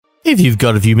If you've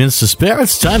got a few minutes to spare,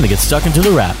 it's time to get stuck into the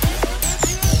wrap.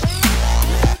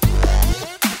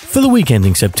 For the week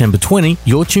ending September 20,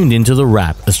 you're tuned into The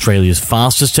Wrap, Australia's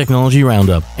fastest technology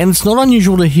roundup, and it's not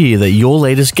unusual to hear that your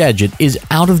latest gadget is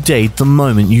out of date the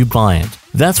moment you buy it.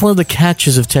 That's one of the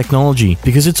catches of technology,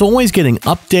 because it's always getting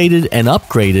updated and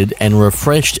upgraded and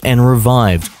refreshed and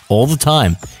revived all the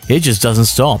time. It just doesn't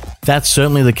stop. That's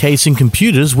certainly the case in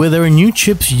computers, where there are new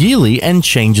chips yearly and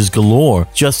changes galore.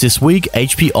 Just this week,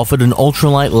 HP offered an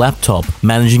ultralight laptop,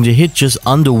 managing to hit just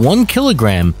under 1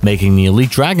 kilogram, making the Elite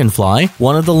Dragonfly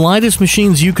one of the lightest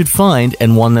machines you could find,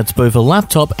 and one that's both a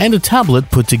laptop and a tablet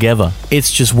put together.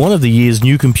 It's just one of the year's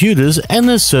new computers, and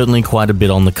there's certainly quite a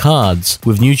bit on the cards.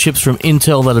 With new chips from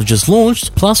Intel that have just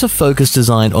launched, plus a focus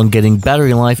designed on getting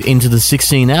battery life into the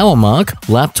 16-hour mark,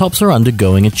 laptops are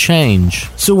undergoing a change.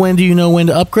 So when do you know when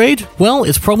to upgrade? Well,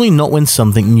 it's probably not when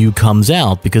something new comes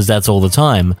out, because that's all the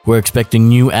time. We're expecting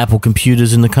new Apple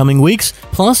computers in the coming weeks,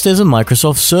 plus there's a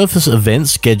Microsoft Surface event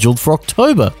scheduled for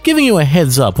October, giving you a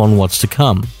heads up on what's to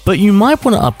come. But you might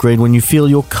want to upgrade when you feel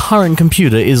your current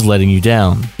computer is letting you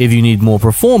down. If you need more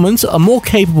performance, a more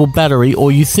capable battery,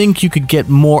 or you think you could get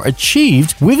more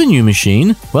achieved with a new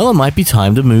machine, well, it might be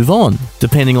time to move on.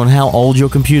 Depending on how old your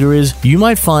computer is, you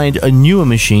might find a newer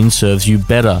machine serves you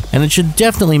better, and it should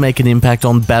definitely make an impact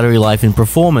on battery life and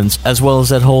performance, as well as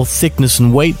that whole thickness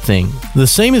and weight thing. The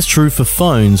same is true for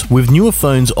phones, with newer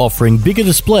phones offering bigger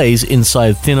displays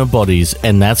inside thinner bodies,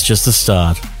 and that's just the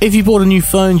start. If you bought a new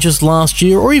phone just last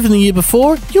year or even the year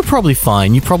before, you're probably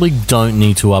fine. You probably don't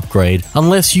need to upgrade.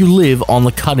 Unless you live on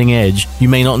the cutting edge, you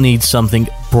may not need something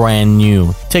brand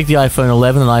new. Take the iPhone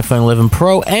 11 and iPhone 11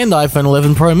 Pro and iPhone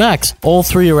 11 Pro Max. All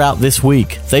three are out this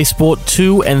week. They sport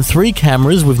 2 and 3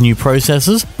 cameras with new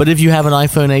processors, but if you have an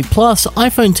iPhone 8 Plus,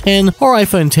 iPhone 10, or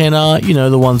iPhone XR,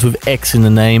 the ones with X in the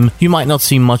name, you might not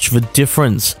see much of a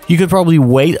difference. You could probably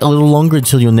wait a little longer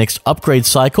until your next upgrade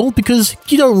cycle, because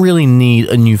you don't really need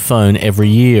a new phone every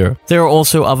year. There are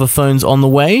also other phones on the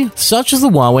way, such as the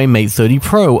Huawei Mate 30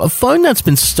 Pro, a phone that's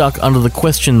been stuck under the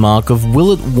question mark of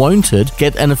will it, won't it,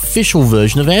 get an official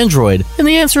version of Android? And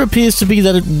the answer appears to be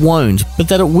that it won't, but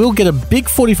that it will get a big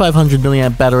 4500 mAh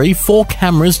battery, 4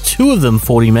 cameras, 2 of them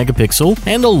 40 megapixel,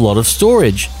 and a lot of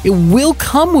storage. It will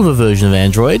come with a version of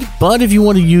Android, but if you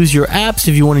want to use your apps,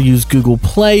 if you want to use Google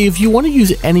Play, if you want to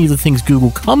use any of the things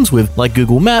Google comes with, like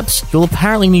Google Maps, you'll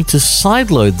apparently need to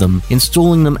sideload them,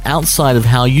 installing them outside of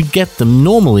how you'd get them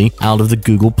normally out of the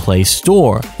Google Play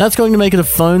Store. That's going to make it a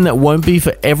phone that won't be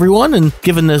for everyone, and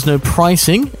given there's no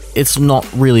pricing, it's not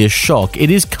really a shock. It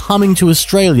is coming to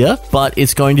Australia, but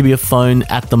it's going to be a phone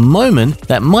at the moment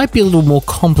that might be a little more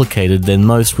complicated than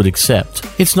most would accept.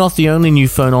 It's not the only new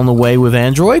phone on the way with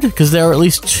Android, because there are at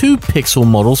least 2 Pixel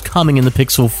models coming in the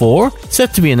Pixel 4,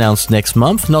 set to be announced next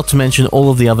month, not to mention all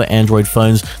of the other Android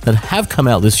phones that have come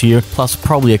out this year, plus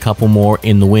probably a couple more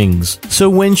in the wings. So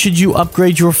when should you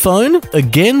upgrade your phone?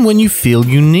 Again, when you feel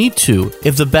you need to.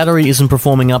 If the battery isn't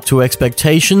performing up to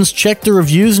expectations, check the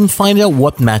reviews and find out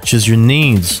what matches your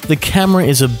needs. The camera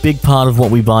is a big part of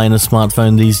what we buy in a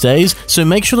smartphone these days, so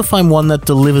make sure to find one that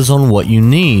delivers on what you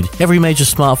need. Every major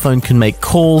smartphone can make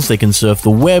calls, they can surf the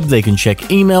web, they can check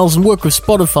emails and work with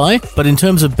Spotify, but in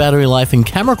terms of battery life and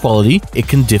camera quality, it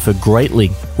can differ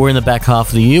greatly. We're in the back half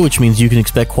of the year, which means you can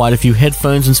expect quite a few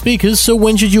headphones and speakers, so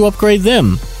when should you upgrade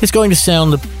them? It's going to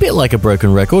sound a bit like a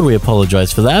broken record, we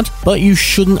apologize for that, but you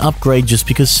shouldn't upgrade just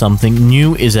because something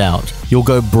new is out. You'll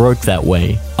go broke that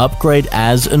way. Upgrade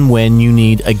as and when you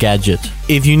need a gadget.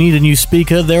 If you need a new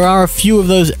speaker, there are a few of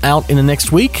those out in the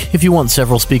next week if you want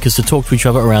several speakers to talk to each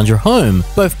other around your home.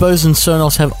 Both Bose and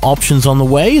Sonos have options on the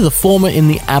way, the former in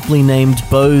the aptly named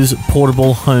Bose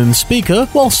Portable Home Speaker,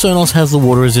 while Sonos has the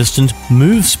water-resistant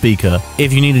Move speaker.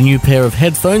 If you need a new pair of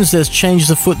headphones, there's changes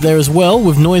afoot there as well,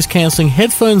 with noise-cancelling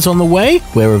headphones on the way.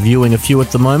 We're reviewing a few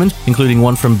at the moment, including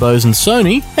one from Bose and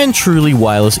Sony, and truly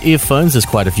wireless earphones, there's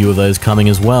quite a few of those coming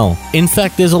as well. In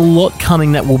fact, there's a lot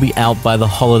coming that will be out by the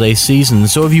holiday season,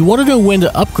 so if you want to know when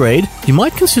to upgrade, you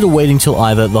might consider waiting till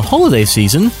either the holiday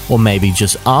season or maybe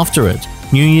just after it.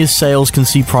 New Year's sales can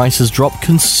see prices drop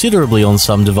considerably on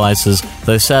some devices,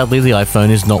 though sadly the iPhone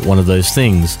is not one of those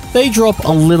things. They drop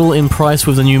a little in price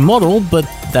with the new model, but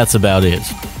that's about it.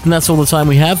 And that's all the time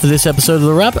we have for this episode of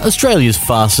The Wrap, Australia's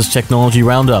fastest technology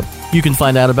roundup. You can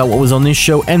find out about what was on this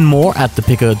show and more at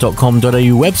thepicker.com.au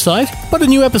website, but a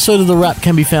new episode of The Wrap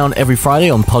can be found every Friday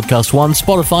on Podcast One,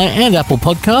 Spotify, and Apple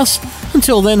Podcasts.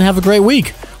 Until then, have a great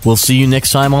week. We'll see you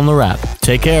next time on The Wrap.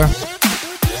 Take care.